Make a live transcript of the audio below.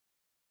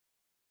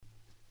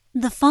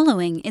The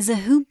following is a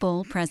Hoop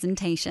Ball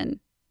presentation.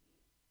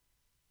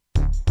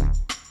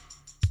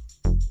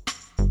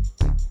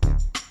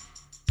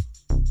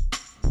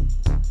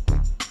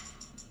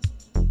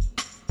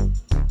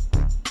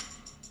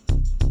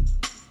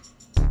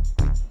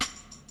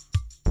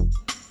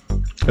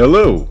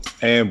 Hello,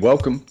 and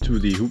welcome to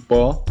the Hoop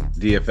Ball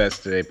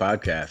DFS Today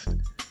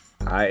podcast.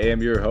 I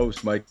am your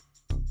host, Mike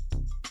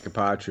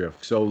Capatria,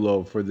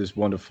 solo for this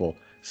wonderful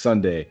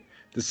Sunday,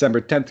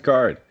 December 10th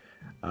card.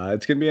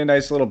 It's going to be a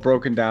nice little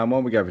broken down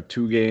one. We got a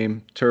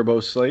 2-game turbo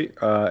slate,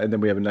 and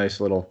then we have a nice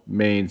little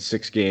main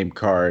 6-game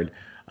card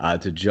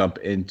to jump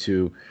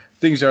into.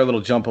 Things are a little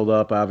jumbled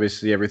up,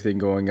 obviously, everything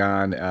going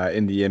on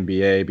in the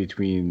NBA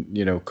between,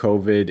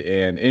 COVID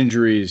and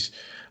injuries.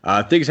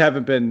 Things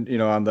haven't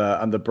been, on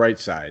the bright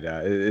side.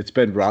 It's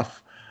been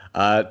rough.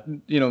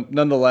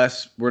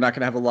 Nonetheless, we're not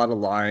going to have a lot of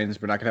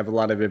lines. We're not going to have a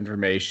lot of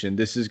information.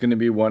 This is going to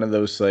be one of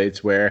those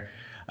slates where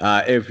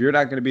if you're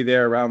not going to be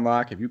there around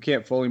lock, if you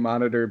can't fully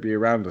monitor, be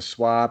around the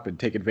swap and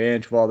take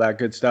advantage of all that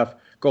good stuff,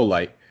 go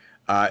light.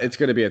 It's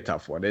going to be a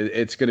tough one.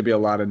 It's going to be a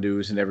lot of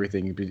news and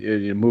everything,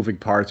 moving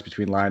parts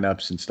between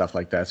lineups and stuff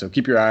like that. So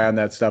keep your eye on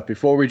that stuff.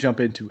 Before we jump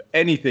into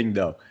anything,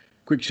 though,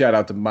 quick shout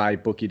out to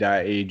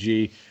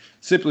mybookie.ag.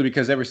 Simply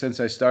because ever since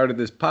I started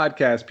this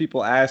podcast,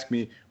 people ask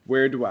me,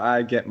 where do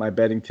I get my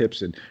betting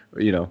tips and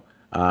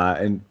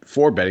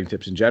for betting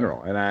tips in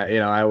general. And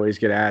I always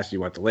get asked, do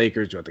you want the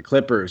Lakers, do you want the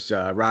Clippers,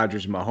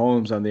 Rodgers and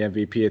Mahomes on the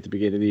MVP at the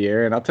beginning of the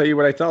year? And I'll tell you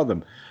what I tell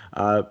them.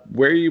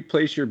 Where you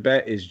place your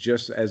bet is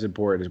just as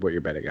important as what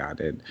you're betting on.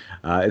 And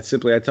it's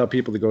simply, I tell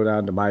people to go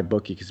down to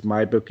MyBookie because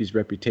MyBookie's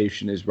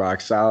reputation is rock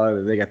solid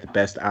and they got the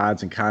best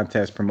odds and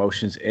contest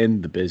promotions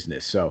in the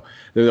business. So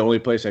they're the only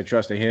place I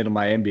trust to handle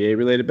my NBA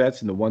related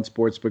bets and the one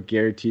sportsbook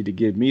guaranteed to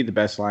give me the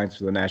best lines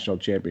for the national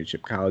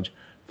championship college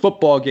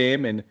football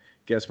game. And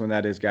guess when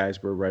that is,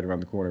 guys? We're right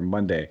around the corner,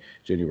 Monday,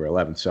 January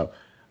 11th. So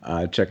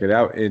check it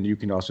out. And you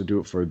can also do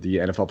it for the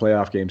NFL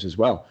playoff games as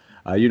well.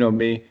 You know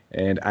me,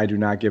 and I do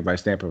not give my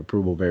stamp of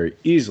approval very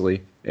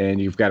easily,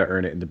 and you've got to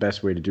earn it. And the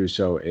best way to do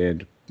so,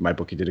 and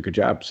MyBookie did a good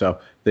job. So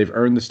they've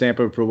earned the stamp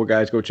of approval,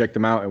 guys. Go check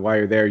them out. And while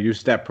you're there,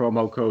 use that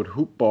promo code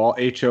HOOPBALL,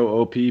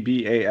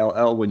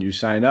 HOOPBALL, when you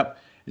sign up.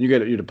 And you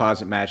get your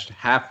deposit matched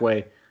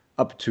halfway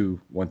up to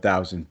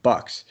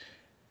 $1,000.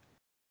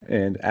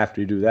 And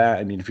after you do that,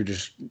 I mean, if you're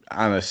just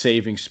on a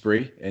savings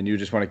spree and you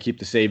just want to keep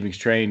the savings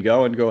train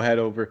going, go head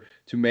over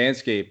to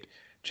Manscaped.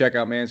 Check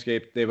out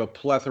Manscaped. They have a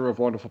plethora of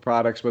wonderful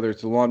products, whether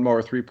it's the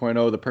Lawnmower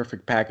 3.0, the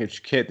Perfect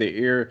Package Kit, the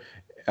ear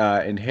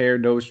and hair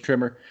nose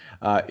trimmer,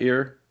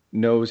 ear,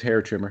 nose,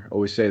 hair trimmer.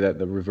 Always say that in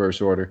the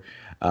reverse order.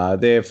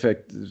 They have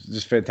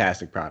just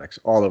fantastic products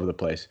all over the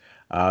place.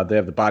 They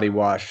have the body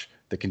wash,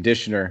 the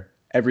conditioner,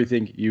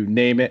 everything, you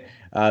name it.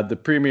 The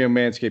premium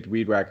Manscaped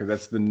Weed Whacker,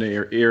 that's the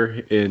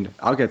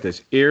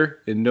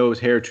ear and nose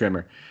hair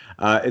trimmer.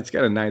 It's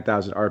got a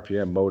 9,000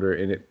 RPM motor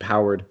and it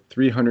powered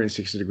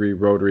 360-degree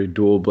rotary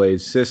dual blade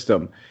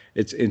system.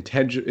 Its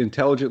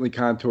intelligently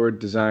contoured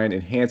design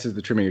enhances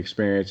the trimming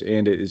experience,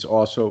 and it is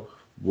also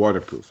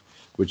waterproof,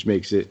 which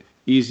makes it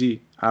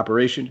easy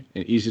operation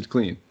and easy to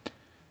clean.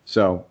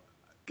 So,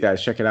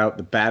 guys, check it out.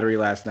 The battery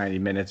lasts 90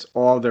 minutes.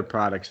 All of their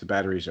products, the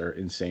batteries are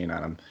insane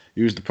on them.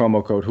 Use the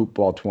promo code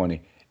HoopBall20.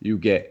 You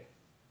get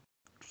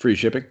free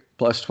shipping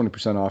plus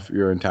 20% off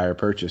your entire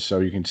purchase.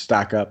 So you can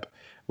stock up,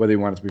 whether you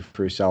want it to be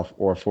for yourself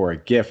or for a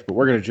gift. But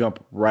we're going to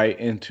jump right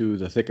into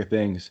the thick of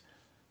things.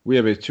 We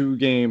have a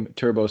 2-game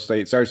turbo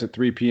slate. It starts at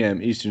 3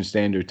 p.m. Eastern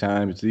Standard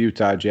Time. It's the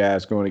Utah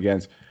Jazz going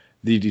against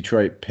the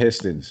Detroit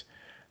Pistons.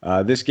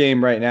 This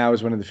game right now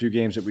is one of the few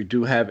games that we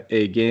do have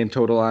a game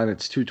total on.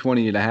 It's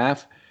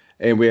 220.5.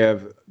 And we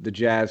have the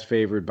Jazz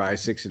favored by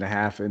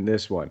 6.5 in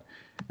this one.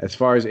 As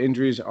far as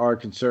injuries are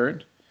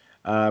concerned,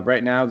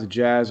 right now the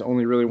Jazz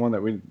only really one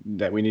that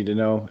we need to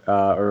know,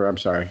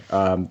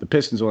 the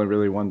Pistons only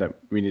really one that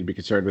we need to be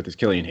concerned with is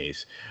Killian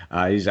Hayes.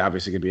 He's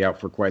obviously going to be out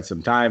for quite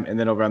some time. And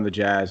then over on the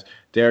Jazz,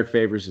 Derek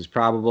Favors is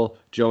probable.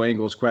 Joe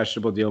Ingles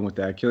questionable, dealing with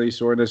that Achilles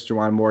soreness.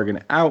 Juwan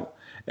Morgan out.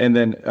 And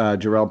then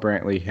Jarrell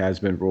Brantley has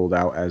been ruled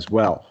out as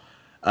well.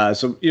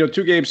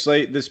 2-game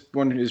slate. This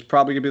one is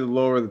probably going to be the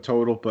lower of the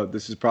total, but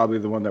this is probably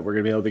the one that we're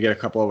going to be able to get a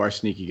couple of our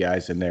sneaky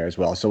guys in there as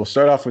well. So we'll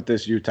start off with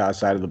this Utah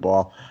side of the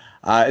ball.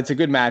 It's a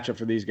good matchup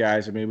for these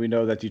guys. I mean, we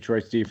know that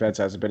Detroit's defense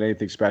hasn't been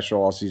anything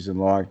special all season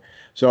long.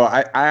 So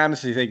I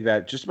honestly think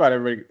that just about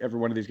every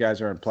one of these guys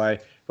are in play.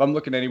 If I'm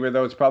looking anywhere,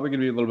 though, it's probably going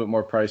to be a little bit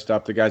more priced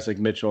up. The guys like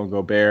Mitchell and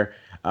Gobert.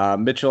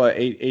 Mitchell at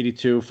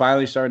 882,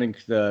 finally starting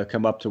to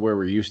come up to where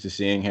we're used to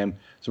seeing him.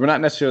 So we're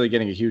not necessarily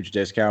getting a huge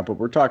discount, but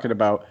we're talking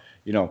about,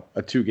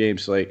 a 2-game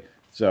slate.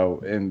 So,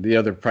 and the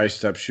other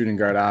priced up shooting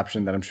guard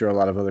option that I'm sure a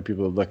lot of other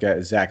people would look at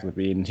is Zach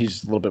LaVine, and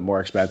he's a little bit more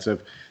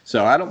expensive.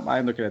 So I don't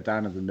mind looking at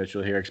Donovan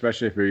Mitchell here,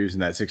 especially if you're using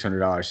that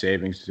 $600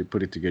 savings to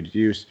put it to good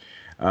use.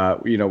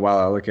 While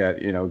I look at,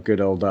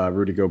 good old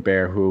Rudy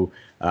Gobert, who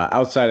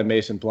outside of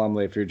Mason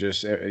Plumlee, if you're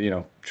just,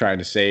 trying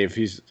to save,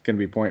 he's going to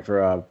be point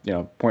per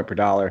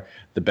dollar,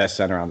 the best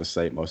center on the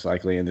slate, most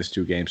likely in this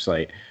 2-game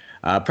slate.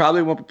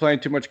 Probably won't be playing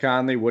too much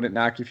Conley. Wouldn't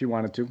knock if you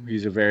wanted to.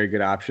 He's a very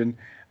good option.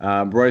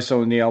 Royce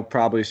O'Neal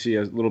probably see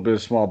a little bit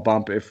of small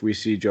bump if we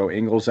see Joe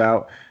Ingles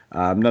out.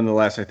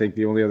 Nonetheless, I think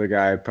the only other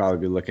guy I'd probably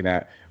be looking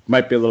at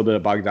might be a little bit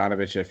of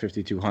Bogdanovich at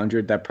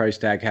 5,200. That price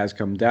tag has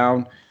come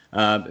down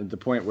at the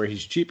point where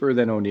he's cheaper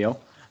than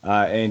O'Neal.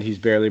 And he's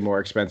barely more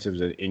expensive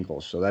than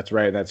Ingles. So that's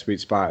right in that sweet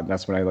spot, and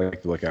that's when I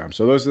like to look at him.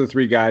 So those are the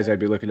three guys I'd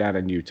be looking at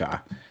in Utah.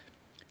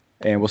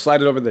 And we'll slide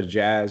it over to the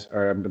Jazz,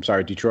 or I'm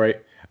sorry, Detroit,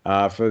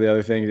 for the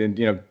other things.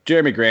 And,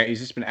 Jeremy Grant,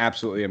 he's just been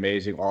absolutely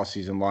amazing all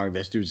season long.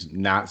 This dude's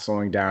not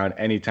slowing down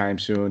anytime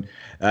soon.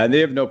 They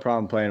have no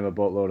problem playing him a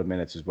boatload of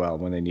minutes as well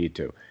when they need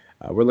to.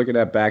 We're looking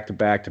at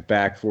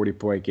back-to-back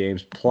 40-point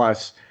games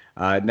plus.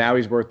 Now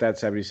he's worth that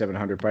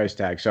 7,700 price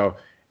tag. So,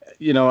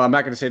 I'm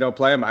not going to say don't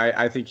play him.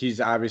 I think he's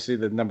obviously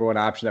the number one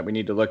option that we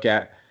need to look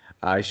at.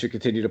 He should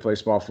continue to play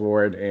small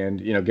forward and,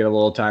 get a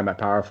little time at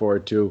power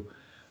forward too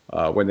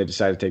when they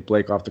decide to take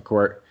Blake off the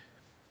court.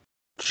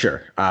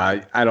 Sure.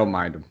 I don't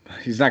mind him.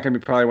 He's not going to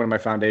be probably one of my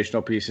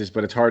foundational pieces,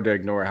 but it's hard to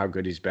ignore how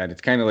good he's been.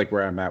 It's kind of like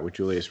where I'm at with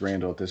Julius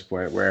Randle at this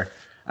point, where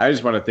I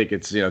just want to think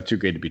it's, too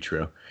good to be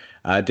true.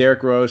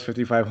 Derrick Rose,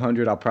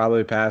 5,500. I'll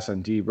probably pass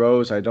on D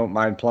Rose. I don't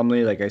mind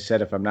Plumlee. Like I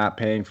said, if I'm not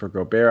paying for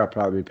Gobert, I'll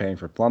probably be paying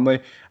for Plumlee.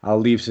 I'll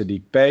leave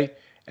Sadiq Bey.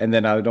 And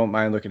then I don't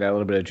mind looking at a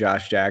little bit of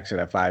Josh Jackson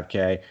at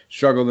 5K.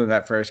 Struggled in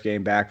that first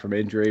game back from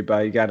injury,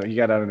 but he got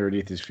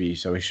underneath his feet,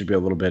 so he should be a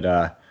little bit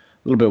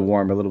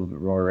warm, a little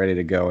bit more ready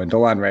to go. And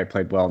DeLon Wright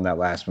played well in that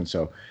last one,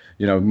 so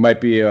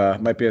might be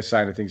a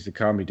sign of things to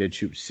come. He did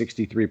shoot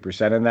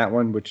 63% in that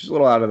one, which is a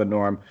little out of the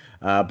norm.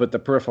 But the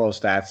peripheral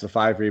stats, the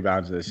 5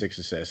 rebounds and the 6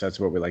 assists, that's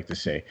what we like to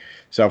see.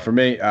 So for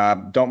me,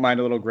 don't mind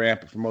a little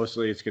Grant, but for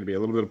mostly it's going to be a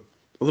little bit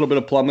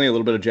of Plumlee, a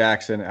little bit of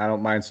Jackson. I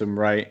don't mind some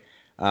Wright.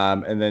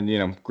 And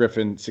then,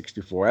 Griffin,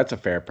 64. That's a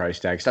fair price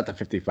tag. It's not the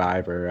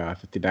 55 or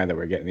 59 that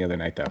we're getting the other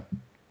night, though.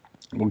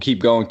 We'll keep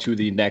going to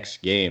the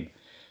next game.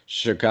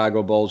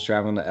 Chicago Bulls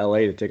traveling to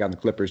L.A. to take on the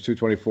Clippers.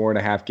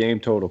 224.5 game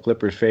total.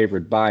 Clippers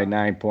favored by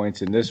 9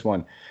 points in this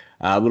one.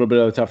 A little bit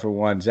of a tougher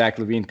one. Zach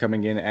LaVine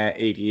coming in at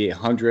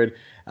 8,800.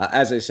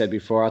 As I said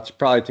before, I'll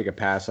probably take a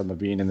pass on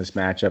LaVine in this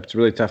matchup. It's a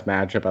really tough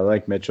matchup. I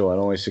like Mitchell at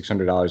only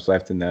 $600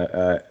 left in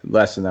the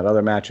less in that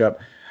other matchup.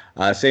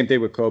 Same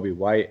thing with Kobe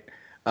White.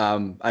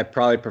 I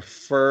probably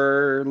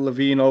prefer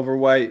LaVine over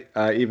White,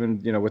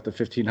 even with the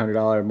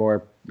 $1,500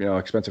 more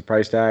expensive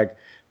price tag.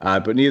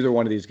 But neither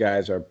one of these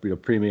guys are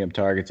premium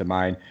targets of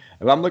mine.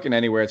 If I'm looking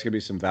anywhere, it's going to be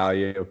some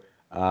value.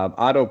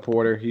 Otto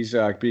Porter, he's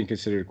being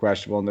considered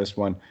questionable in this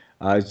one.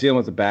 He's dealing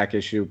with a back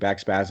issue, back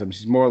spasms.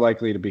 He's more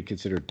likely to be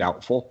considered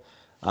doubtful.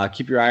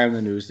 Keep your eye on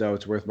the news, though.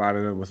 It's worth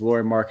monitoring. With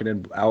Lauri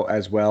Markkanen out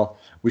as well,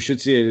 we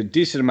should see a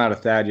decent amount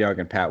of Thad Young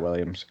and Pat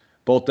Williams.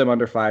 Both them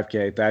under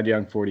 5K. Thad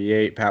Young,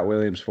 48. Pat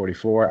Williams,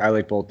 44. I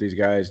like both these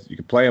guys. You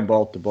can play them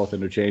both. They're both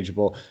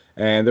interchangeable.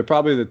 And they're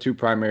probably the two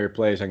primary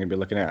plays I'm going to be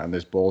looking at on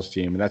this Bulls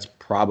team. And that's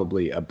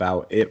probably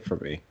about it for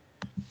me.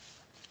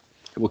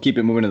 We'll keep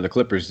it moving to the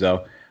Clippers, though.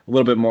 A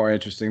little bit more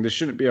interesting. This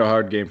shouldn't be a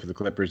hard game for the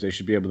Clippers. They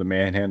should be able to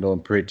manhandle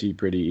them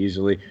pretty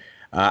easily.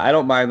 I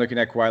don't mind looking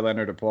at Kawhi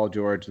Leonard or Paul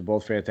George. They're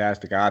both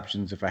fantastic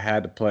options. If I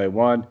had to play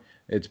one,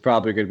 it's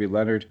probably going to be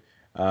Leonard.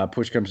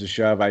 Push comes to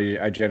shove,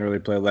 I generally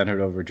play Leonard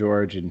over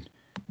George, and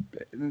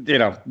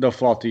no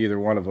fault to either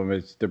one of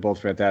them. They're both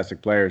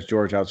fantastic players.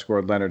 George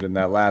outscored Leonard in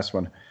that last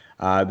one.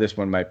 This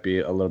one might be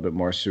a little bit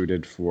more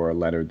suited for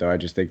Leonard, though. I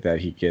just think that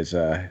he gets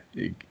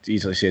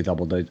easily see a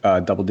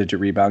double-digit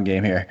rebound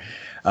game here.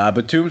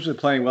 But Toombs been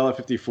playing well at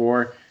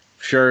 54.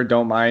 Sure,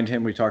 don't mind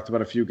him. We talked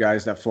about a few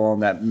guys that fall in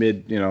that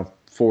mid,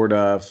 4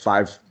 to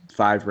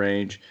 5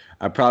 range.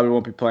 I probably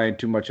won't be playing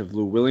too much of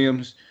Lou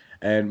Williams.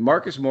 And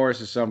Marcus Morris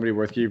is somebody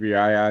worth keeping your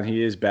eye on.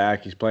 He is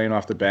back. He's playing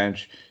off the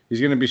bench. He's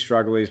going to be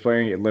struggling. He's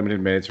playing at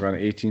limited minutes, around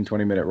an 18,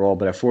 20-minute role.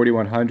 But at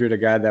 4,100, a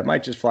guy that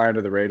might just fly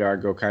under the radar,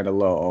 go kind of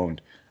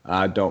low-owned.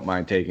 Don't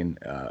mind taking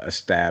a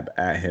stab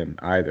at him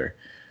either.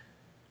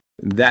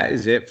 That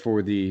is it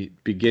for the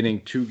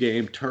beginning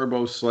 2-game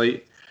turbo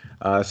slate.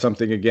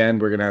 Something, again,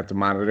 we're going to have to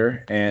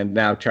monitor. And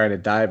now trying to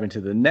dive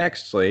into the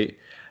next slate.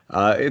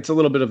 It's a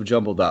little bit of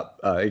jumbled up.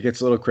 It gets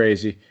a little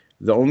crazy.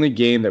 The only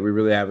game that we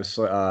really have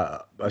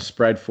a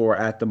spread for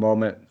at the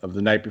moment of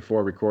the night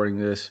before recording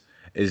this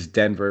is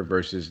Denver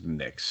versus the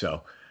Knicks.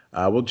 So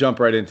we'll jump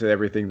right into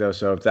everything, though.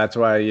 So if that's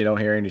why you don't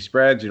hear any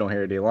spreads, you don't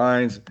hear any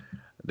lines,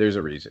 there's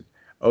a reason.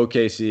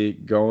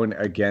 OKC going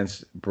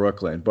against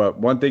Brooklyn. But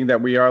one thing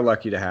that we are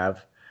lucky to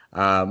have,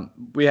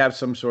 we have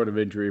some sort of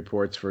injury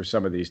reports for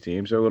some of these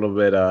teams. They're a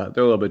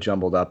little bit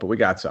jumbled up, but we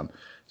got some.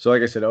 So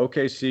like I said,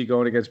 OKC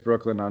going against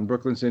Brooklyn. On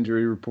Brooklyn's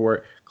injury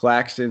report,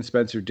 Claxton,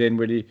 Spencer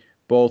Dinwiddie,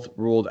 both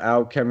ruled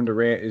out. Kevin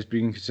Durant is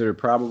being considered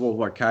probable,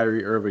 while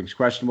Kyrie Irving's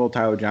questionable.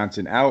 Tyler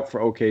Johnson out for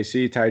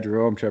OKC. Ty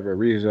Jerome, Trevor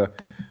Ariza,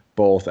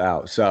 both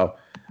out. So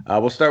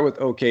we'll start with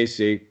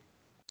OKC.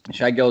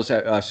 Shai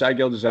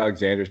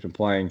Gilgeous-Alexander's been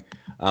playing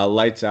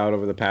lights out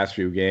over the past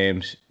few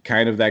games.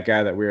 Kind of that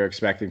guy that we were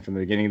expecting from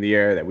the beginning of the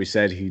year, that we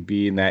said he'd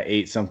be in that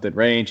 8-something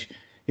range.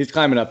 He's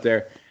climbing up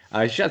there.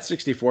 He shot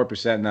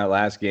 64% in that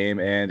last game,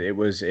 and it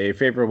was a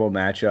favorable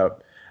matchup.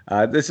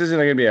 This isn't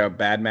going to be a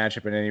bad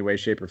matchup in any way,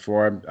 shape, or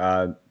form.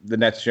 The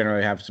Nets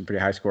generally have some pretty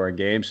high-scoring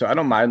games, so I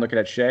don't mind looking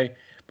at Shea.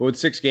 But with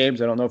 6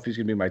 games, I don't know if he's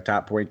going to be my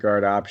top point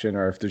guard option,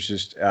 or if there's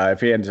just if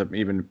he ends up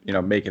even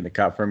making the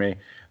cut for me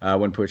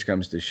when push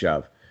comes to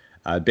shove.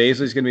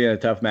 Bazley's going to be in a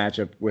tough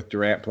matchup with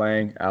Durant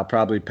playing. I'll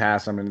probably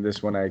pass him in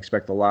this one. I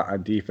expect a lot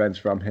on defense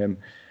from him.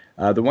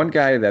 The one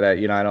guy that I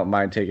don't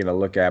mind taking a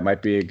look at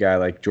might be a guy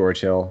like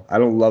George Hill. I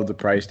don't love the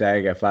price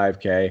tag at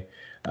 5K,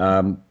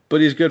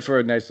 but he's good for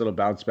a nice little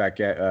bounce back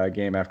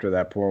game after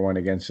that poor one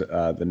against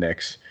the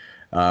Knicks.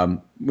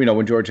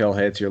 When George Hill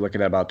hits, you're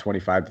looking at about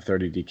 25 to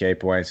 30 DK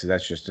points. So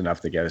that's just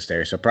enough to get us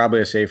there. So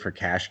probably a safer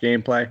cash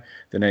gameplay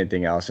than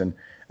anything else. And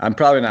I'm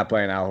probably not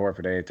playing Al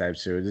Horford anytime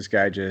soon. This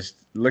guy just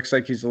looks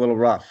like he's a little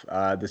rough.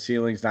 The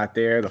ceiling's not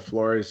there. The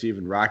floor is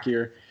even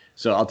rockier.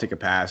 So I'll take a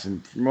pass.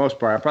 And for the most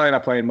part, I'm probably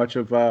not playing much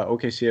of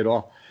OKC at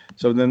all.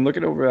 So then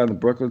looking over on the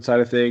Brooklyn side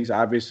of things,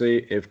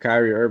 obviously, if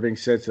Kyrie Irving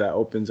sits, that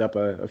opens up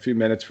a few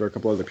minutes for a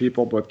couple other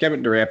people. But with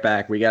Kevin Durant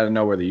back, we got to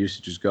know where the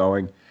usage is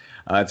going.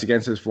 It's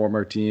against his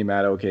former team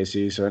at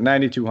OKC. So at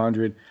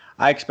 9,200,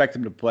 I expect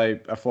him to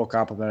play a full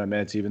complement of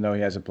minutes, even though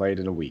he hasn't played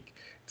in a week.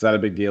 It's not a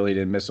big deal. He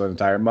didn't miss an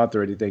entire month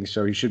or anything,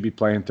 so he should be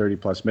playing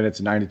 30-plus minutes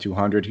at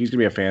 9,200. He's going to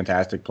be a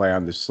fantastic play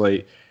on this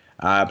slate.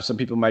 Some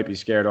people might be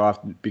scared off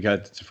because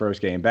it's the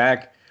first game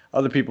back.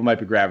 Other people might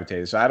be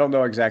gravitated. So I don't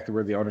know exactly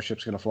where the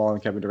ownership's going to fall on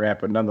Kevin Durant,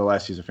 but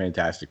nonetheless, he's a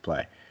fantastic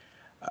play.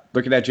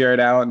 Looking at Jarrett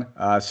Allen,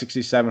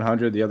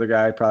 6,700, the other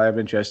guy I probably have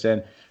interest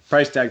in.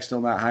 Price tag's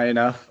still not high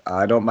enough.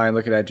 I don't mind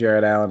looking at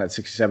Jarrett Allen at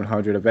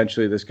 6,700.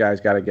 Eventually, this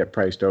guy's got to get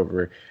priced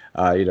over,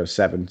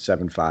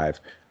 7.5.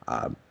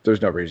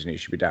 There's no reason he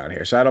should be down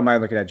here. So I don't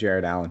mind looking at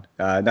Jarrett Allen.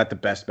 Not the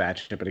best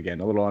matchup, but again,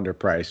 a little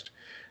underpriced.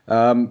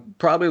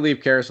 Probably leave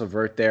Karis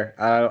LeVert there.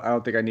 I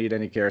don't think I need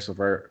any Karis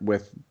LeVert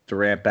with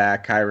Durant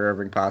back. Kyrie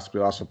Irving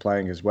possibly also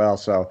playing as well.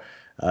 So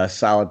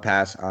solid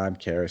pass on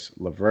Karis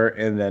LeVert,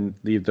 and then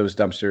leave those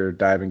dumpster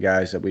diving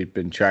guys that we've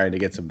been trying to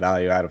get some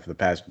value out of for the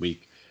past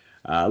week.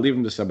 Leave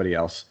them to somebody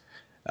else.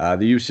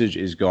 The usage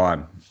is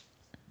gone.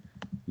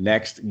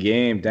 Next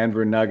game,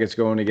 Denver Nuggets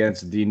going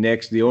against the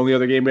Knicks. The only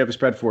other game we have a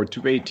spread for,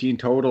 218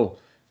 total.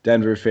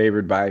 Denver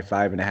favored by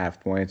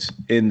 5.5 points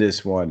in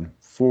this one.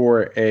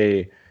 For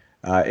a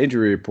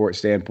injury report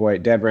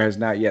standpoint, Denver has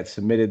not yet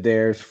submitted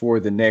theirs. For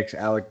the Knicks,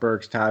 Alec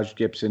Burks, Taj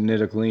Gibson,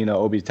 Nidoklina,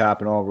 Obi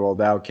Toppin all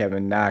rolled out.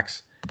 Kevin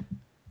Knox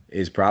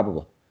is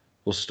probable.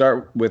 We'll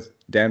start with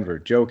Denver.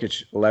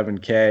 Jokic,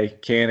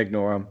 11K. Can't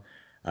ignore him.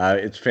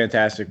 It's a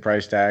fantastic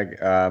price tag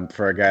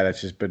for a guy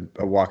that's just been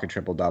a walking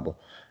triple-double.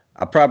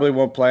 I probably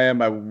won't play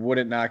him. I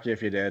wouldn't knock you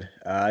if you did.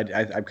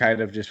 I'm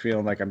kind of just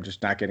feeling like I'm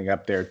just not getting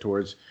up there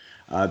towards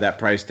that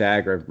price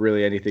tag or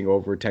really anything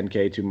over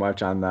 10K too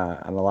much on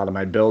a lot of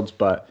my builds.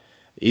 But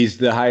he's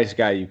the highest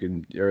guy you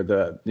can, or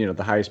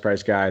the highest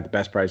price guy, the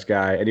best price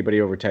guy.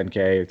 Anybody over 10K,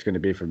 it's going to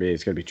be for me.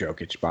 It's going to be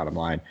Jokic. Bottom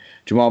line.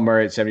 Jamal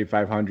Murray at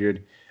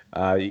 7,500.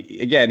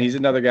 Again, he's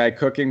another guy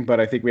cooking, but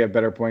I think we have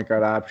better point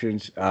guard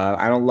options.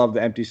 I don't love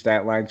the empty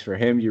stat lines for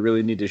him. You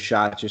really need his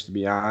shot just to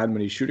be on.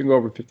 When he's shooting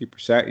over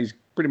 50%, he's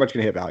pretty much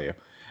going to hit value.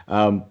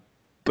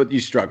 But you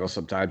struggle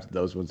sometimes with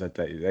those ones that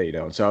you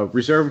don't. So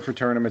reserve him for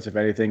tournaments, if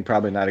anything.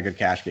 Probably not a good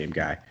cash game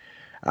guy.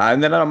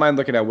 And then I don't mind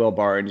looking at Will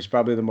Barton. He's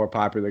probably the more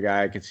popular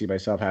guy I could see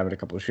myself having a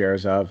couple of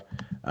shares of.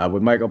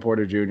 With Michael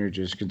Porter Jr.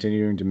 just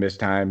continuing to miss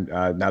time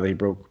now that he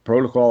broke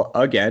protocol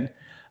again.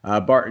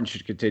 Barton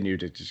should continue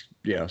to just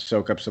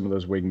soak up some of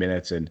those wing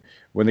minutes, and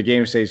when the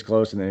game stays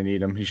close and they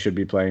need him, he should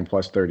be playing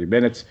plus 30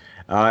 minutes,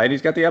 and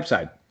he's got the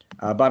upside.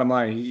 Bottom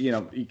line,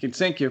 he can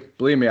sink you.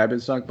 Believe me, I've been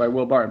sunk by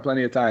Will Barton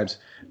plenty of times,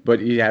 but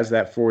he has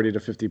that 40 to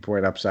 50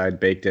 point upside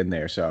baked in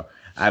there, so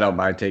I don't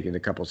mind taking a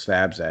couple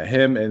stabs at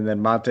him. And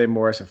then Monte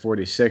Morris at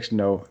 46,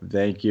 no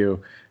thank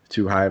you.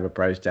 Too high of a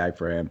price tag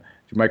for him.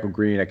 Michael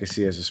Green, I can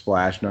see as a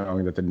splash,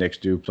 knowing that the Knicks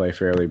do play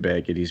fairly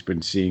big, and he's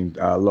been seeing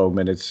low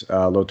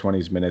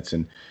 20s minutes,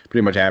 and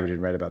pretty much averaging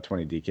right about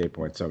 20 DK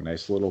points. So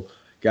nice little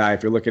guy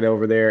if you're looking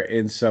over there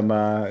in some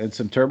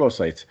turbo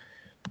slates.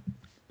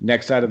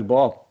 Next side of the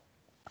ball,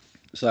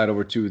 slide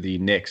over to the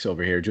Knicks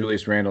over here.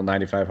 Julius Randle,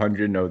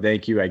 9,500. No,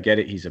 thank you. I get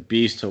it. He's a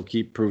beast. He'll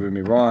keep proving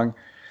me wrong,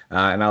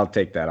 and I'll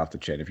take that off the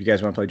chin. If you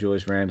guys want to play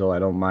Julius Randle, I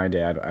don't mind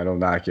it. I don't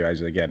knock you.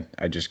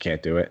 I just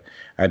can't do it.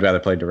 I'd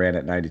rather play Durant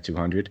at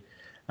 9,200.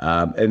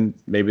 And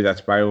maybe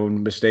that's my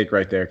own mistake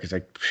right there because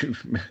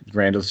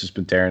Randall's just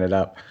been tearing it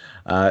up.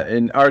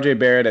 And RJ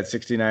Barrett at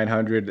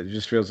 6,900, it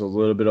just feels a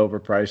little bit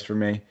overpriced for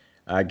me,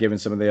 given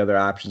some of the other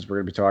options we're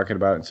going to be talking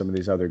about in some of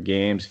these other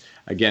games.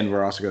 Again,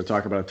 we're also going to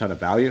talk about a ton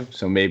of value.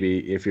 So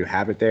maybe if you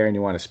have it there and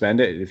you want to spend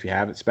it, if you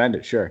have it, spend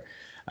it, sure.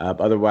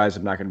 Otherwise,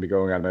 I'm not going to be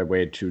going out of my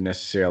way to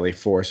necessarily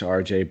force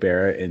RJ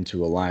Barrett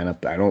into a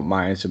lineup. I don't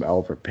mind some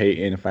Elfrid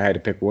Payton. If I had to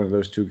pick one of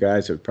those two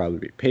guys, it would probably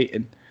be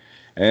Payton.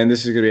 And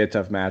this is going to be a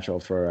tough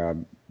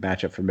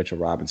matchup for Mitchell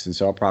Robinson,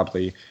 so I'll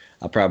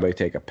probably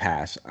take a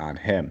pass on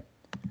him.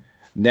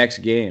 Next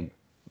game,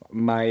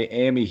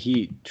 Miami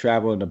Heat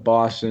traveling to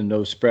Boston.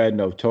 No spread,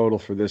 no total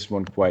for this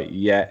one quite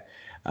yet.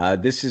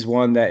 This is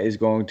one that is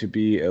going to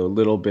be a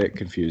little bit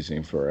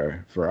confusing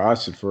for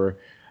us and for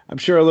I'm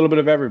sure a little bit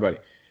of everybody.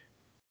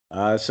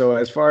 So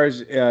as far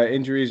as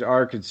injuries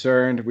are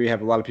concerned, we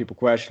have a lot of people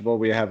questionable.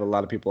 We have a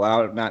lot of people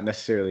out, not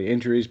necessarily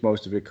injuries,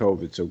 most of it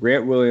COVID. So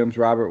Grant Williams,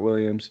 Robert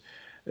Williams,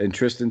 and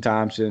Tristan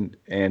Thompson,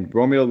 and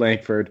Romeo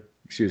Langford,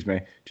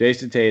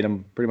 Jason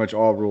Tatum, pretty much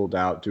all ruled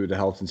out due to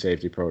health and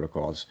safety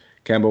protocols.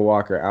 Kemba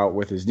Walker out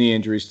with his knee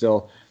injury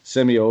still.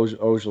 Semi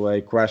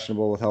Ojeleye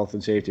questionable with health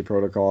and safety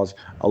protocols,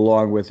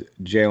 along with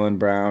Jaylen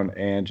Brown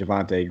and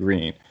Javonte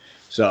Green.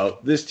 So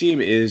this team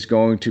is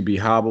going to be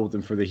hobbled,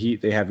 and for the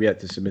Heat, they have yet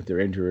to submit their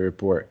injury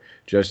report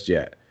just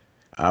yet.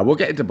 We'll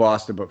get into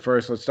Boston, but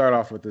first, let's start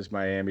off with this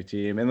Miami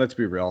team. And let's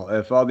be real.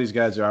 If all these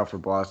guys are out for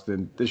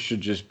Boston, this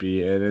should just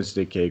be an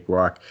instant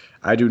cakewalk.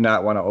 I do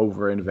not want to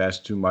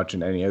overinvest too much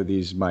in any of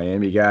these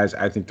Miami guys.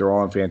 I think they're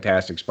all in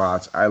fantastic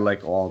spots. I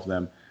like all of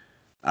them.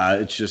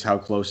 It's just how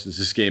close does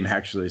this game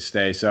actually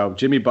stay. So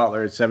Jimmy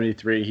Butler at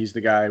 73, he's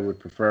the guy I would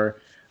prefer.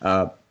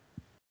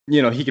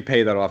 He could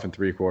pay that off in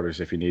 3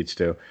 quarters if he needs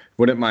to.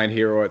 Wouldn't mind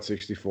Hero at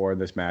 64 in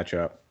this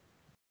matchup.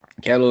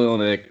 Kelly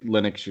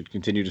Olynyk should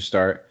continue to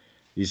start.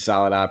 He's a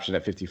solid option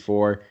at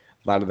 54.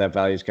 A lot of that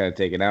value is kind of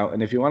taken out.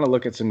 And if you want to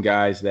look at some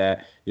guys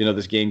that,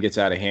 this game gets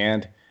out of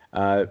hand,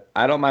 I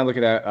don't mind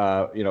looking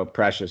at,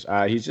 Precious.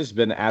 He's just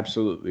been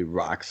absolutely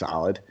rock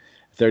solid.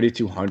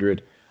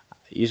 3,200.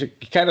 He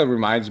kind of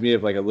reminds me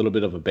of like a little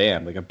bit of a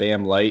Bam, like a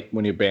Bam light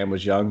when Bam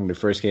was young, when he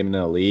first came into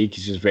the league.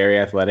 He's just very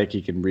athletic.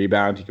 He can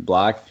rebound. He can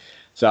block.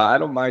 So I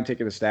don't mind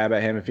taking a stab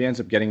at him. If he ends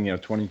up getting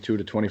 22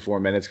 to 24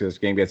 minutes because this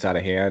game gets out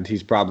of hand,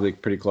 he's probably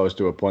pretty close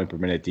to a point per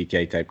minute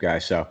DK type guy.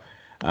 So,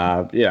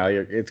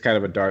 it's kind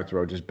of a dart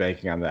throw, just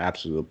banking on the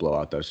absolute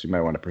blowout, though. So you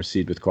might want to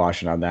proceed with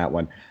caution on that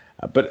one.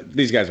 But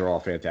these guys are all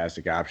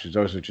fantastic options.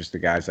 Those are just the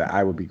guys that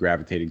I would be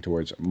gravitating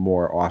towards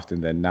more often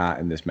than not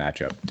in this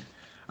matchup.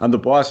 On the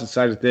Boston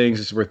side of things,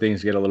 this is where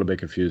things get a little bit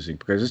confusing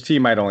because this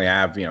team might only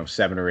have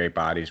 7 or 8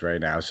 bodies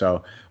right now.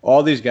 So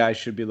all these guys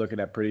should be looking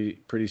at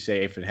pretty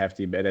safe and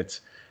hefty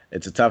minutes.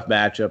 It's a tough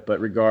matchup,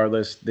 but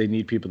regardless, they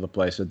need people to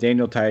play. So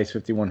Daniel Theis,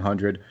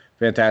 5,100,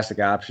 fantastic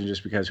option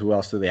just because who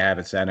else do they have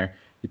at center?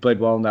 He played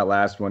well in that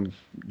last one,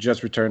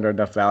 just returned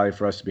enough value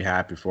for us to be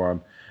happy for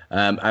him.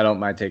 I don't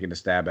mind taking a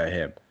stab at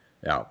him.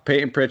 Now,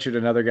 Peyton Pritchard,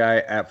 another guy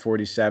at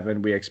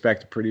 47. We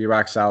expect pretty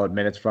rock solid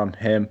minutes from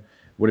him.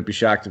 Wouldn't be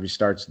shocked if he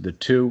starts the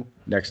 2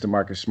 next to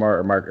Marcus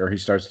Smart, or he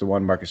starts the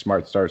 1, Marcus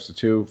Smart starts the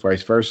 2,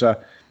 vice versa.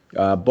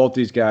 Both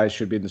these guys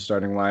should be in the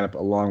starting lineup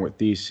along with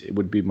these. It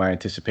would be my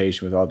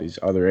anticipation with all these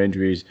other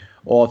injuries.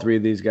 All 3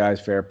 of these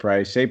guys, fair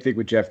price. Same thing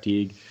with Jeff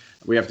Teague.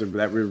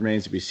 That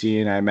remains to be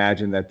seen. I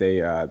imagine that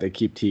they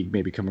keep Teague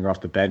maybe coming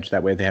off the bench.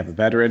 That way they have a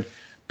veteran.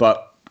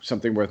 But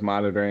something worth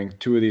monitoring.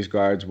 2 of these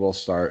guards will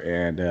start.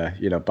 And,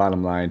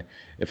 bottom line,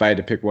 if I had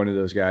to pick one of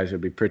those guys, it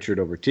would be Pritchard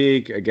over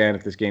Teague. Again,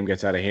 if this game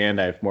gets out of hand,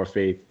 I have more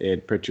faith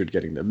in Pritchard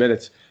getting the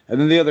minutes. And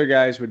then the other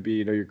guys would be,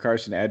 your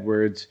Carson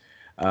Edwards,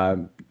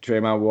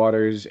 Tremont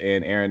Waters,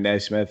 and Aaron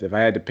Nesmith. If I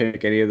had to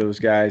pick any of those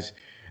guys,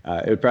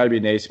 it would probably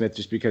be Naismith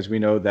just because we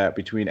know that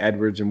between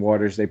Edwards and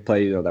Waters, they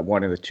play that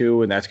 1 and the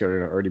 2, and that's going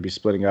to already be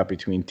splitting up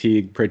between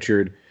Teague,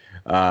 Pritchard,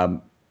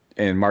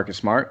 and Marcus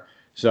Smart.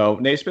 So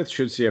Naismith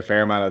should see a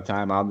fair amount of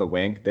time on the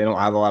wing. They don't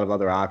have a lot of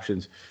other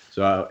options.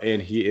 So,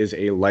 and he is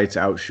a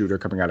lights-out shooter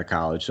coming out of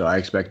college. So I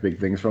expect big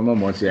things from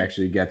him once he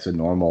actually gets a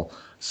normal,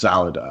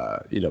 solid,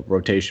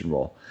 rotation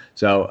role.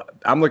 So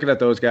I'm looking at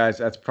those guys.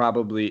 That's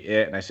probably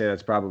it, and I say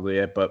that's probably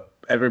it. But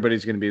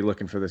everybody's going to be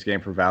looking for this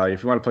game for value.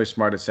 If you want to play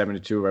Smart at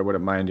 72, I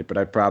wouldn't mind it. But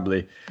I'd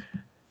probably,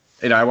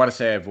 I want to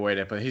say I avoid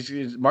it. But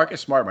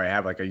Marcus Smart might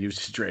have like a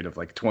usage rate of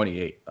like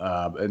 28,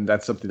 and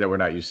that's something that we're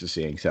not used to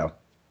seeing. So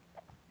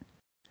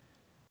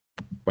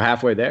we're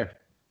halfway there.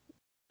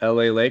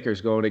 LA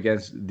Lakers going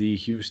against the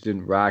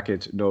Houston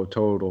Rockets. No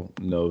total,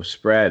 no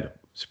spread.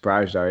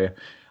 Surprised, are you?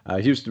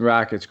 Houston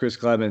Rockets, Chris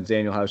Clemens,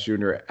 Daniel House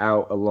Jr.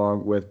 out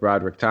along with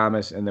Broderick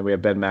Thomas. And then we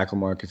have Ben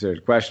McLemore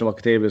considered questionable.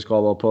 Kentavious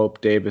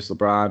Caldwell-Pope, Davis,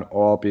 LeBron,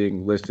 all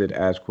being listed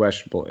as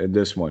questionable in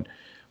this one.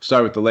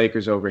 Start with the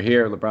Lakers over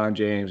here. LeBron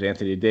James,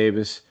 Anthony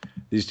Davis.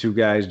 These 2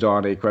 guys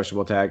don a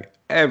questionable tag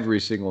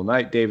every single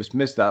night. Davis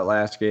missed that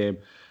last game.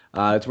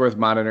 It's worth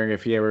monitoring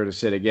if he were to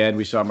sit again.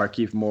 We saw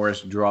Markieff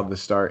Morris draw the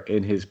start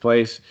in his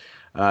place.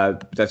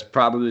 That's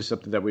probably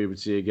something that we would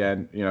see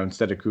again,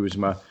 instead of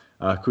Kuzma.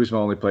 Kuzma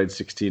only played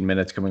 16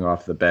 minutes coming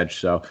off the bench.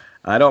 So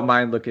I don't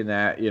mind looking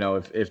at,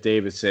 if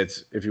Davis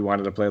sits, if you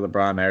wanted to play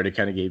LeBron, I already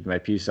kind of gave my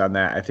piece on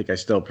that. I think I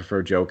still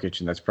prefer Jokic,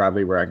 and that's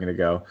probably where I'm going to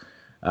go.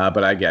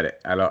 But I get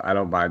it. I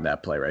don't mind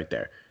that play right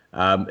there.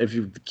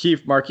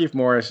 Markieff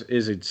Morris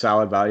is a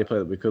solid value play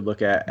that we could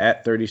look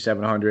at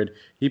 3,700.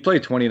 He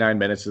played 29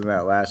 minutes in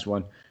that last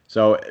one.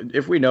 So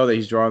if we know that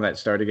he's drawing that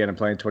start again and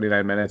playing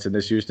 29 minutes in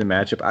this Houston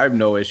matchup, I have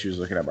no issues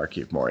looking at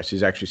Markieff Morris.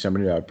 He's actually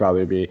somebody that would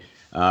probably be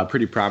a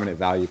pretty prominent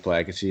value play.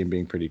 I could see him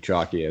being pretty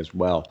chalky as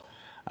well.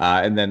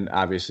 And then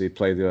obviously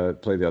play the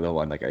other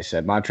one, like I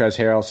said. Montrezl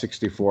Harrell,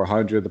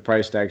 6,400. The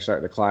price tag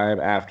starting to climb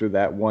after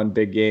that one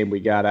big game we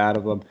got out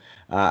of him.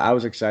 I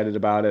was excited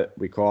about it.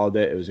 We called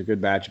it. It was a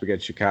good matchup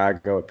against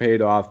Chicago. It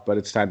paid off, but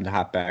it's time to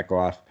hop back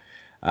off.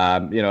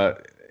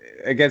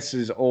 against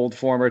his old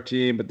former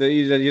team, but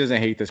he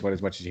doesn't hate this one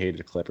as much as he hated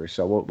the Clippers.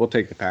 So we'll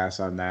take the pass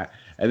on that.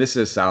 And this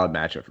is a solid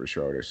matchup for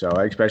Schroeder. So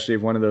especially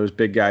if one of those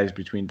big guys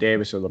between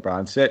Davis or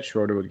LeBron sit,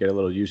 Schroeder would get a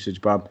little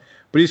usage bump.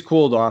 But he's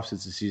cooled off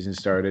since the season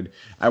started.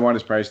 I want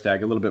his price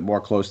tag a little bit more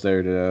close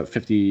there to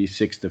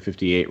 56 to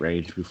 58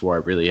 range before I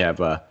really have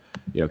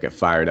get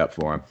fired up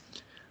for him.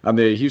 On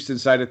the Houston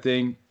side of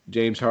thing,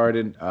 James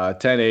Harden,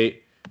 10-8.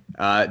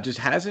 Just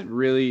hasn't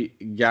really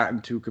gotten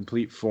to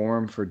complete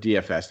form for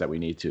DFS that we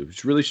need to.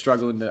 It's really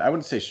struggling I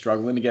wouldn't say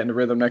struggling to get into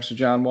rhythm next to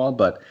John Wall,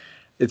 but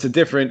it's a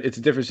different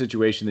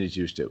situation than he's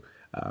used to.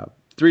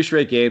 3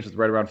 straight games with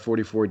right around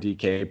 44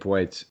 DK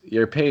points.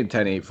 You're paying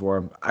 10-8 for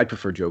him. I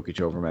prefer Jokic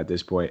over him at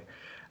this point.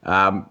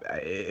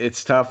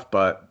 It's tough,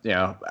 but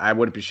I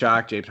wouldn't be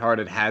shocked. James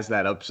Harden has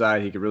that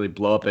upside. He could really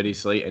blow up any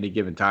slate any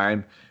given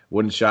time.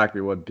 Wouldn't shock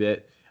me one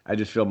bit. I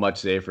just feel much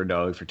safer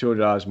knowing for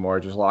 $200 more,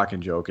 just lock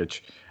in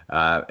Jokic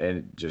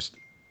and just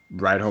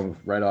ride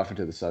off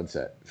into the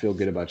sunset. Feel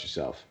good about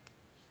yourself.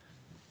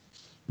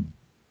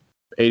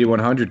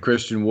 8,100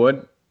 Christian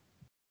Wood.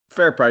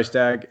 Fair price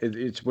tag.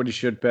 It's what he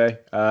should pay,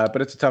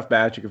 but it's a tough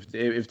match.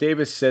 If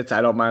Davis sits,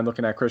 I don't mind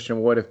looking at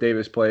Christian Wood. If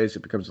Davis plays,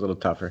 it becomes a little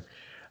tougher.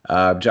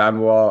 John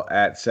Wall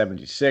at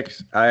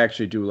 76. I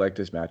actually do like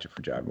this matchup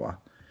for John Wall,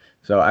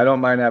 so I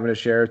don't mind having a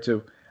share or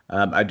two.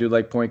 I do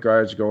like point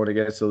guards going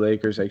against the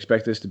Lakers. I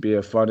expect this to be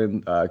a fun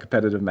and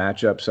competitive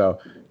matchup. So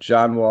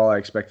John Wall, I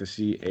expect to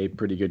see a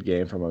pretty good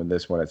game from him in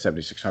this one at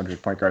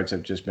 7,600. Point guards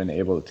have just been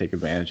able to take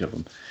advantage of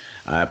him.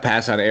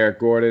 Pass on Eric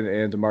Gordon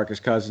and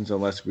DeMarcus Cousins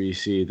unless we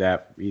see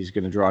that he's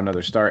going to draw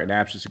another start in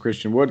absence of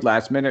Christian Wood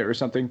last minute or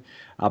something.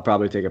 I'll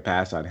probably take a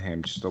pass on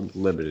him, just a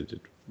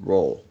limited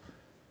role.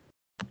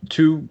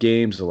 2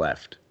 games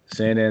left.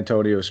 San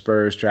Antonio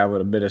Spurs traveling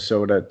to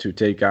Minnesota to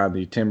take on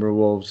the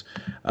Timberwolves.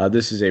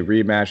 This is a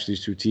rematch.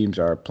 These 2 teams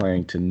are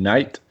playing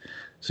tonight.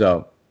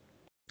 So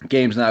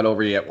game's not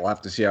over yet. We'll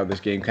have to see how this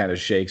game kind of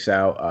shakes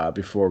out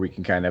before we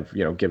can kind of,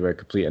 give a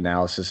complete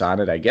analysis on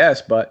it, I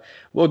guess. But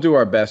we'll do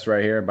our best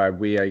right here. And by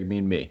we, I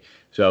mean me.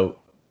 So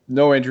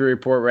no injury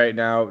report right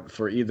now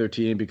for either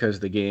team because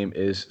the game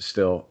is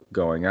still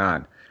going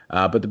on.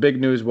 But the big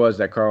news was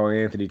that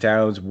Karl-Anthony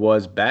Towns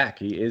was back.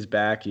 He is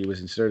back. He was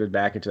inserted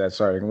back into that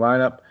starting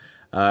lineup,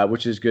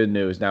 which is good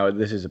news. Now,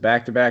 this is a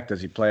back-to-back.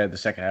 Does he play the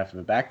second half of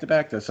a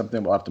back-to-back? That's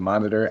something we'll have to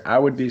monitor. I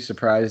would be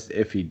surprised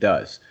if he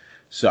does.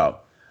 So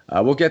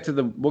we'll get to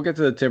the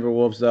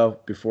Timberwolves, though.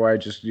 Before I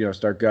just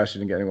start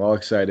gushing and getting all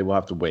excited, we'll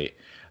have to wait.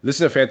 This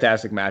is a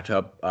fantastic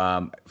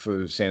matchup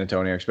for San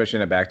Antonio, especially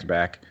in a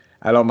back-to-back.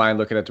 I don't mind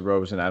looking at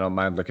DeRozan. I don't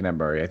mind looking at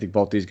Murray. I think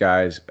both these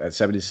guys at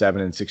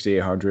 77 and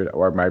 6,800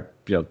 are my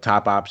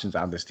top options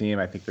on this team.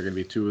 I think they're going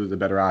to be 2 of the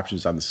better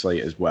options on the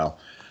slate as well.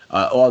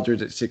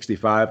 Aldridge at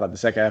 65 on the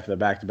second half of the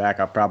back-to-back.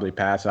 I'll probably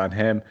pass on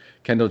him.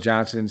 Kendall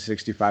Johnson,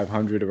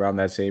 6,500 around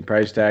that same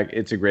price tag.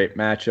 It's a great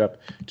matchup.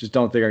 Just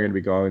don't think I'm going to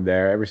be going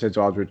there. Ever since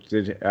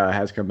Aldridge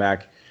has come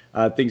back,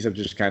 things have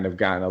just kind of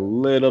gotten a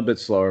little bit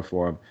slower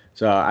for him.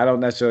 So I don't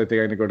necessarily think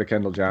I'm going to go to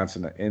Kendall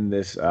Johnson in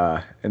this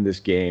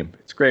game.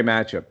 It's a great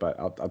matchup, but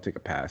I'll take a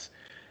pass.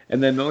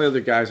 And then the only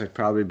other guys I'd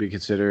probably be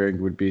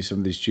considering would be some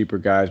of these cheaper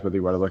guys, whether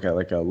you want to look at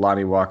like a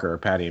Lonnie Walker or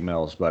Patty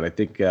Mills. But I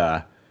think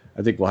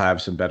we'll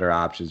have some better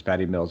options.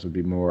 Patty Mills would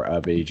be more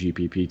of a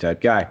GPP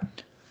type guy.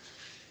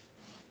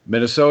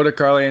 Minnesota,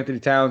 Karl-Anthony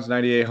Towns,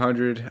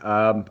 9,800.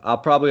 I'll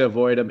probably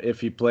avoid him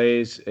if he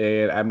plays,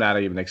 and I'm not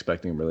even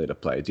expecting him really to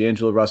play.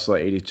 D'Angelo Russell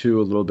at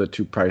 82, a little bit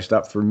too priced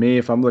up for me.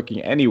 If I'm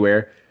looking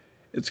anywhere,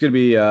 it's going to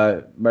be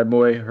my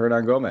boy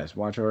Hernan Gomez.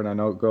 Juancho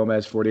Hernan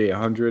Gomez,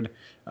 4,800.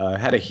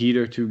 Had a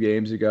heater 2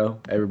 games ago.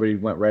 Everybody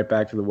went right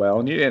back to the well,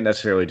 and he didn't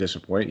necessarily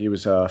disappoint. He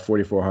was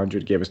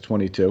 4,400, gave us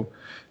 22.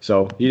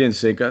 So he didn't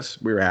sink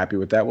us. We were happy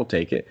with that. We'll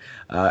take it.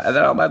 And then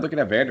I don't mind looking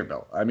at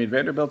Vanderbilt. I mean,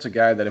 Vanderbilt's a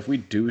guy that if we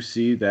do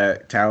see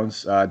that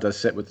Towns does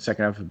sit with the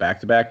second half of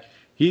back-to-back,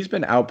 he's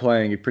been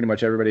outplaying pretty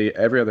much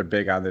every other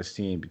big on this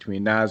team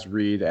between Naz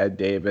Reid, Ed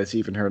Davis,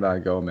 even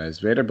Hernan Gomez.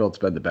 Vanderbilt's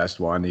been the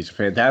best one. He's a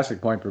fantastic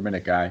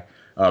point-per-minute guy,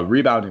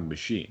 rebounding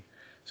machine.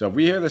 So if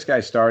we hear this guy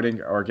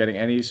starting or getting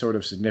any sort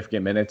of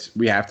significant minutes,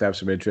 we have to have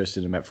some interest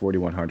in him at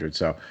 4,100.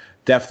 So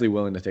definitely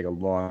willing to take a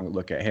long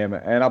look at him.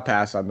 And I'll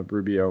pass on the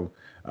Rubio,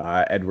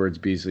 Edwards,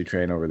 Beasley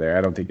train over there.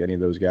 I don't think any of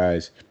those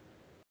guys,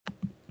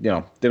 they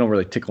don't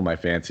really tickle my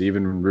fancy.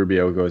 Even when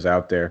Rubio goes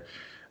out there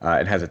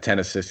and has a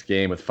 10-assist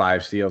game with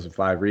 5 steals and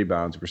 5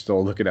 rebounds, we're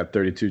still looking at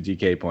 32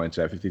 DK points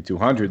at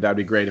 5,200. That'd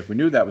be great if we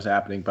knew that was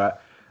happening,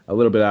 but a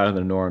little bit out of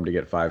the norm to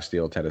get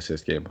 5-steal,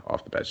 10-assist game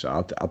off the bench. So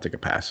I'll take a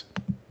pass.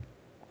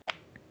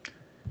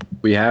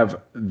 We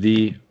have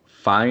the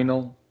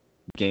final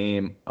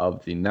game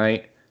of the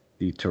night.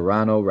 The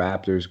Toronto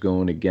Raptors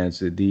going against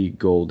the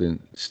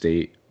Golden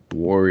State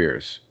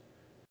Warriors.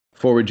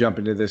 Before we jump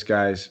into this,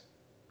 guys,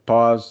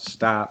 pause,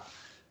 stop,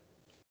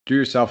 do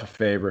yourself a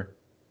favor.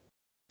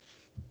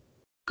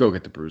 Go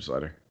get the Bruise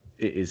Letter.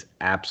 It is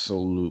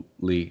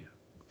absolutely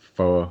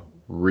free.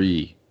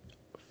 Free.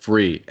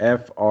 Free.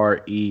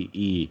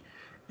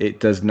 It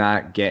does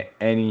not get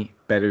any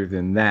better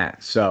than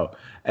that. So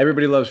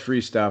everybody loves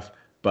free stuff,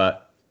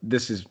 but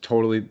this is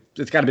totally,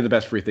 it's got to be the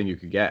best free thing you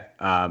could get.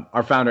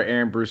 Our founder,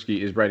 Aaron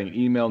Bruski, is writing an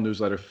email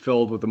newsletter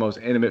filled with the most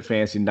intimate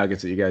fantasy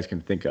nuggets that you guys can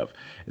think of.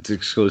 It's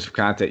exclusive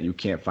content you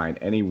can't find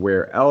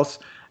anywhere else.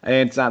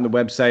 And it's not on the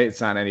website.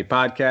 It's not on any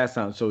podcast, it's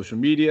not on social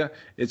media.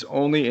 It's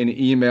only an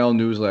email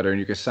newsletter. And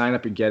you can sign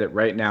up and get it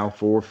right now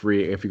for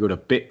free if you go to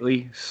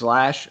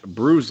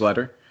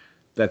bit.ly/bruiseletter.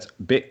 That's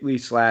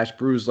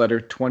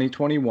bit.ly/bruiseletter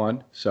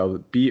 2021. So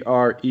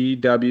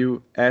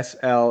BREWSLETTER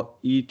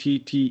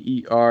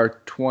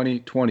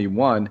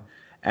 2021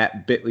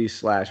 at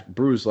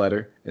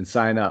bit.ly/bruiseletter and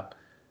sign up.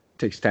 It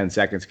takes 10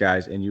 seconds,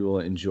 guys, and you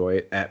will enjoy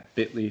it at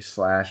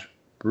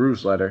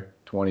bit.ly/bruiseletter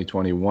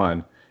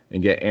 2021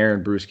 and get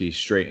Aaron Bruski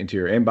straight into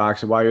your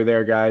inbox. And while you're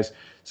there, guys,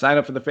 sign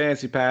up for the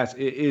Fantasy Pass.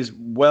 It is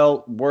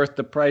well worth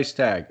the price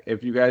tag.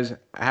 If you guys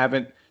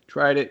haven't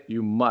tried it,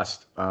 you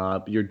must.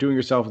 You're doing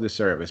yourself a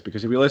disservice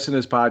because if you listen to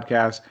this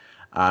podcast,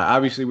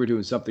 obviously we're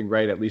doing something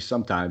right, at least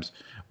sometimes,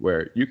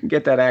 where you can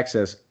get that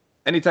access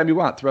anytime you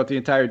want throughout the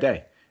entire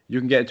day. You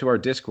can get into our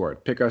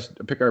Discord, pick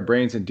our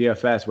brains in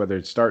DFS, whether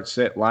it's start,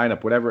 sit,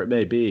 lineup, whatever it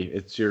may be.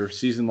 It's your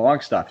season-long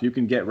stuff. You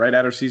can get right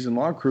at our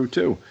season-long crew,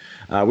 too.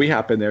 We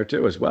hop in there,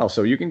 too, as well.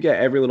 So you can get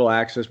every little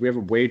access. We have a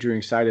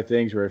wagering side of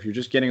things where if you're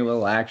just getting a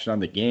little action on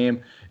the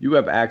game, you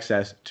have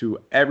access to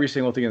every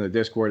single thing in the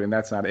Discord, and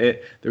that's not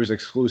it. There's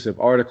exclusive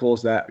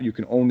articles that you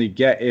can only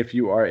get if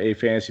you are a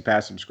Fantasy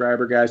Pass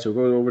subscriber, guys. So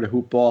go over to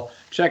Hoopball,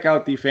 check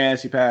out the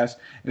Fantasy Pass.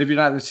 And if you're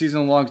not, the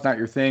season-long is not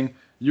your thing,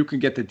 you can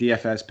get the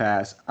DFS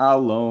Pass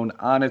alone,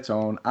 on its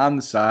own, on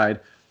the side.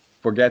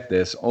 Forget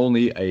this,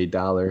 only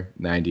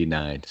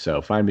 $1.99.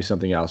 So find me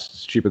something else.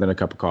 It's cheaper than a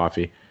cup of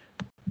coffee.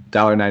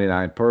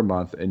 $1.99 per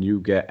month, and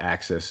you get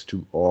access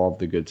to all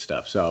the good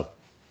stuff. So,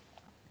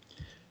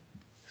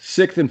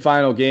 sixth and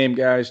final game,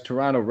 guys.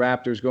 Toronto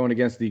Raptors going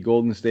against the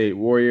Golden State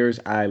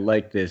Warriors. I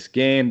like this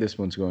game. This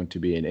one's going to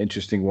be an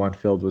interesting one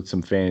filled with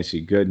some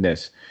fantasy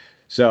goodness.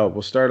 So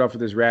we'll start off with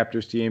this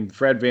Raptors team.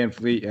 Fred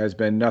VanVleet has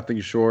been nothing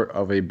short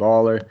of a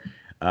baller.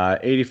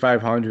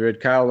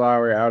 8,500. Kyle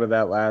Lowry out of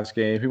that last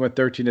game. He went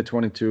 13 to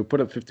 22, put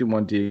up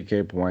 51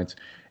 DK points.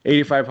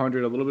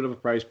 8,500, a little bit of a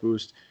price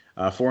boost.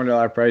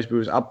 $400 price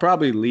boost. I'll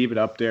probably leave it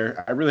up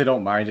there. I really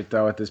don't mind it,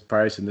 though, at this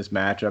price in this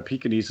matchup. He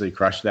could easily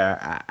crush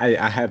that.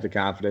 I have the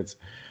confidence.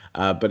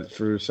 But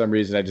for some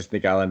reason, I just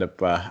think I'll end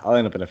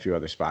up in a few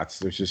other spots.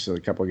 There's just a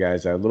couple of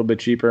guys that are a little bit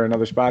cheaper in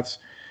other spots.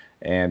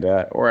 And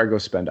or I go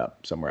spend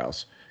up somewhere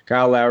else.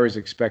 Kyle Lowry is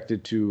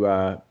expected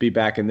to be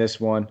back in this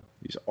one.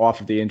 He's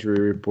off of the injury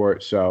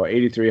report, so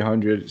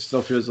 8,300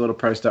 still feels a little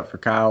priced up for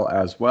Kyle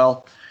as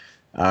well.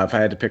 If I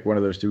had to pick one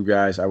of those two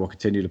guys, I will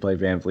continue to play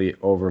VanVleet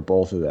over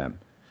both of them.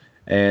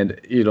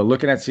 And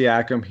looking at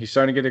Siakam, he's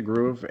starting to get a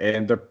groove,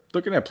 and they're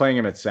looking at playing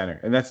him at center,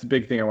 and that's the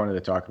big thing I wanted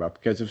to talk about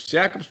because if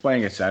Siakam's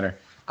playing at center,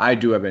 I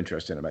do have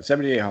interest in him. At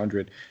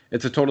 7,800,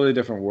 it's a totally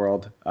different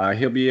world.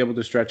 He'll be able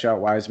to stretch out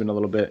Wiseman a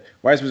little bit.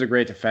 Wiseman's a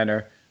great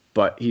defender,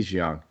 but he's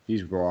young.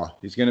 He's raw.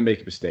 He's going to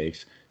make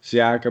mistakes.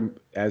 Siakam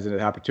has an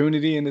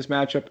opportunity in this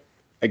matchup.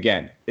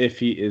 Again, if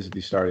he is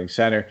the starting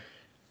center,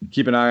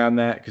 keep an eye on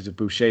that because if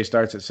Boucher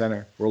starts at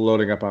center, we're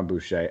loading up on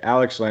Boucher.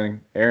 Alex Len,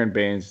 Aaron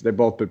Baines, they've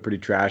both been pretty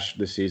trash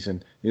this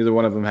season. Neither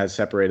one of them has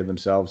separated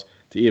themselves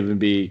to even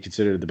be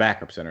considered the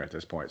backup center at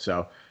this point.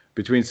 So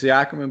between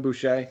Siakam and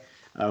Boucher,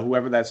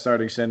 whoever that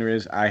starting center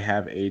is, I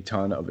have a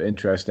ton of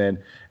interest in.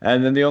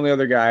 And then the only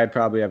other guy I'd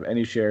probably have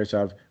any shares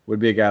of would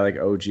be a guy like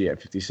OG at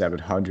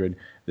 5,700.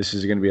 This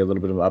is going to be a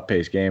little bit of an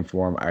up-paced game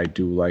for him. I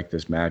do like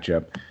this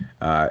matchup.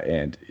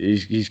 And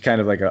he's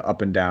kind of like an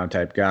up-and-down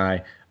type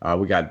guy.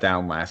 We got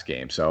down last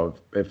game. So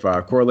if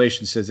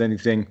correlation says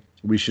anything,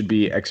 we should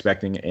be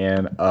expecting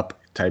an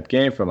up-type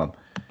game from him.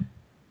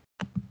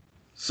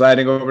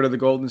 Sliding over to the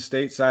Golden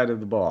State side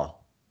of the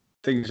ball.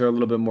 Things are a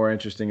little bit more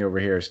interesting over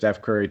here.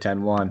 Steph Curry,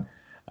 10-1.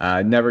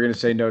 Never going to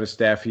say no to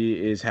Steph.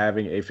 He is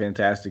having a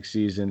fantastic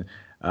season.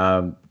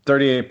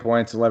 38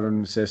 points,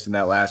 11 assists in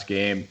that last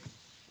game,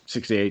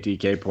 68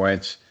 DK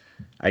points.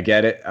 I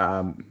get it.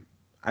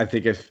 I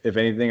think if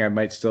anything, I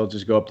might still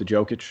just go up to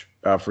Jokic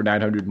for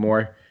 900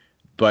 more.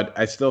 But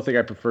I still think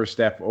I prefer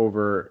Steph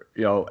over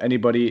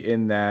anybody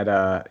in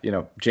that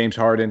James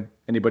Harden,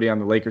 anybody on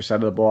the Lakers side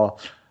of the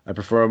ball. I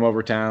prefer him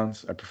over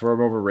Towns. I prefer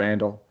him over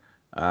Randall.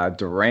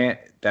 Durant,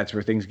 that's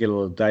where things get a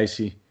little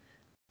dicey.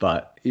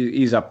 But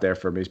he's up there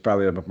for me. He's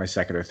probably my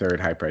second or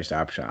third high-priced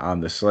option on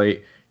the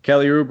slate.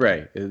 Kelly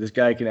Oubre, if this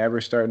guy can ever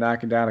start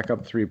knocking down a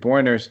couple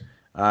three-pointers,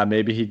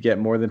 maybe he'd get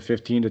more than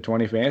 15 to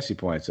 20 fantasy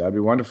points. That'd be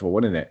wonderful,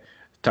 wouldn't it?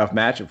 Tough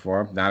matchup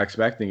for him. Not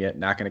expecting it.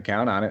 Not going to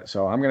count on it.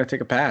 So I'm going to take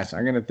a pass.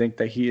 I'm going to think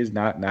that he is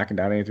not knocking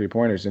down any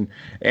three-pointers. And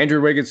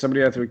Andrew Wiggins,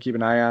 somebody I have to keep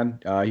an eye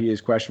on. He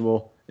is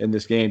questionable in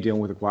this game,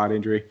 dealing with a quad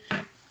injury. A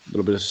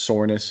little bit of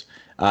soreness.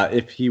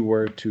 If he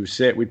were to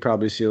sit, we'd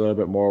probably see a little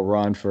bit more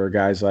run for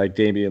guys like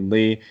Damian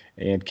Lee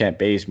and Kent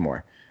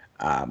Bazemore.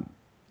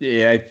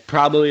 I'd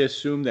probably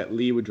assume that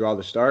Lee would draw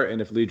the start,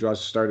 and if Lee draws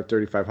the start at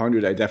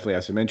 3,500, I definitely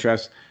have some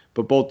interest.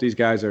 But both these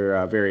guys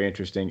are very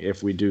interesting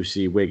if we do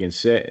see Wiggins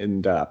sit.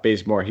 And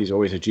Bazemore, he's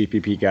always a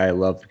GPP guy I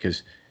love because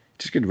he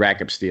just could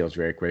rack up steals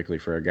very quickly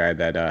for a guy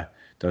that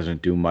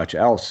doesn't do much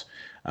else.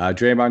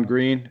 Draymond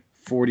Green,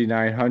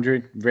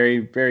 4,900. Very,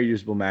 very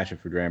usable matchup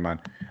for Draymond.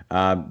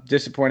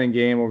 Disappointing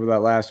game over that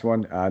last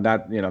one.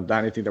 Not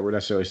anything that we're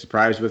necessarily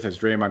surprised with as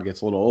Draymond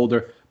gets a little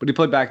older, but he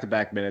played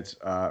back-to-back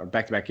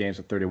games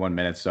of 31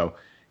 minutes. So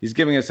he's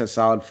giving us a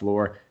solid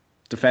floor.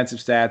 Defensive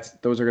stats,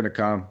 those are going to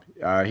come.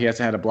 He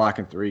hasn't had a block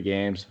in 3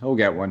 games. He'll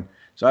get one.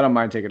 So I don't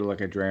mind taking a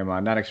look at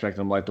Draymond. Not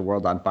expecting him to light the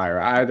world on fire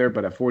either,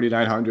 but at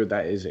 4,900,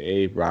 that is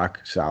a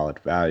rock-solid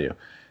value.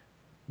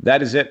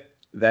 That is it.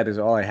 That is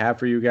all I have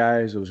for you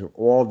guys. Those are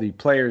all the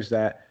players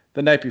that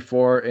the night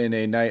before, in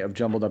a night of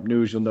jumbled up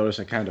news, you'll notice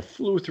I kind of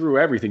flew through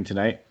everything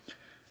tonight.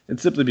 And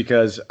simply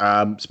because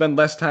spend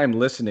less time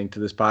listening to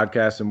this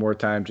podcast and more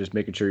time just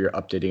making sure you're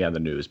updating on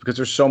the news, because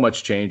there's so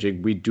much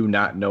changing. We do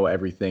not know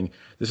everything.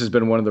 This has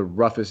been one of the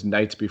roughest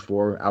nights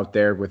before out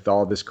there with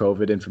all this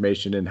COVID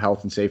information and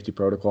health and safety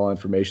protocol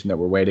information that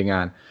we're waiting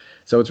on.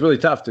 So it's really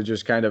tough to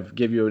just kind of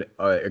give you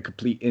a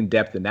complete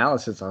in-depth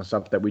analysis on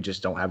something that we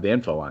just don't have the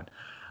info on.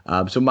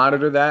 So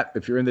monitor that.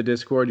 If you're in the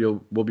Discord,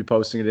 we'll be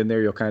posting it in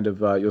there. You'll kind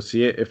of you'll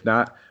see it. If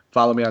not,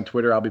 follow me on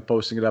Twitter. I'll be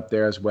posting it up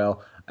there as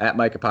well. At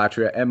Mike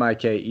Apotria,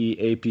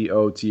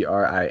 MikeApotria.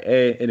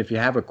 And if you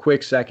have a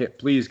quick second,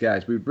 please,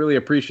 guys, we'd really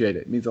appreciate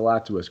it. It means a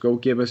lot to us. Go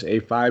give us a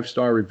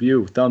 5-star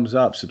review, thumbs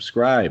up,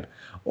 subscribe,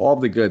 all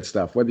the good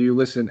stuff. Whether you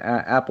listen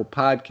at Apple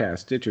Podcasts,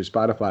 Stitcher,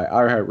 Spotify,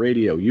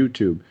 iHeartRadio,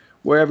 YouTube,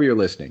 wherever you're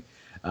listening.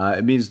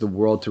 It means the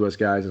world to us,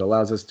 guys. It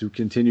allows us to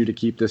continue to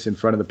keep this in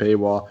front of the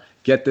paywall,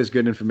 get this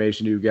good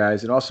information to you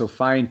guys, and also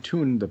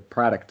fine-tune the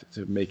product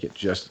to make it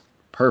just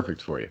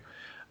perfect for you.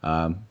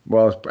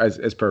 Well,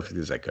 as perfect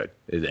as I could.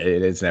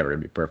 It's never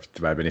going to be perfect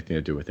if I have anything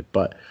to do with it.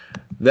 But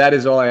that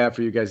is all I have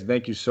for you guys.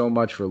 Thank you so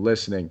much for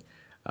listening.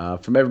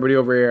 From everybody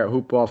over here at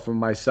Hoopball, from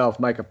myself,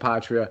 Mike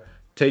Apotria,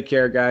 take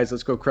care, guys.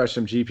 Let's go crush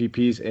some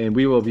GPPs, and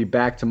we will be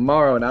back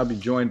tomorrow, and I'll be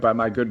joined by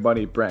my good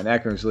buddy, Brenton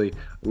Eckersley.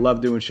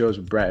 Love doing shows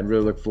with Brent and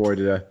really look forward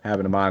to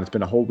having him on. It's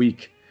been a whole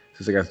week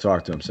since I got to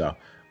talk to him, so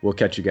we'll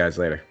catch you guys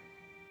later.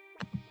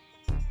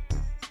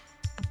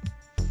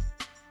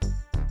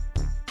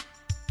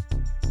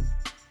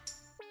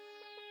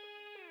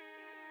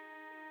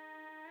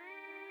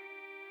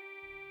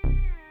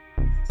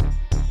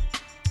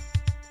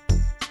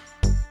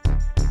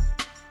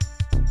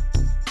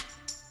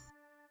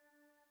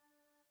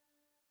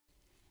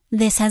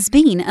 This has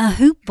been a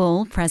Hoop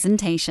Ball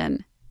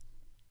presentation.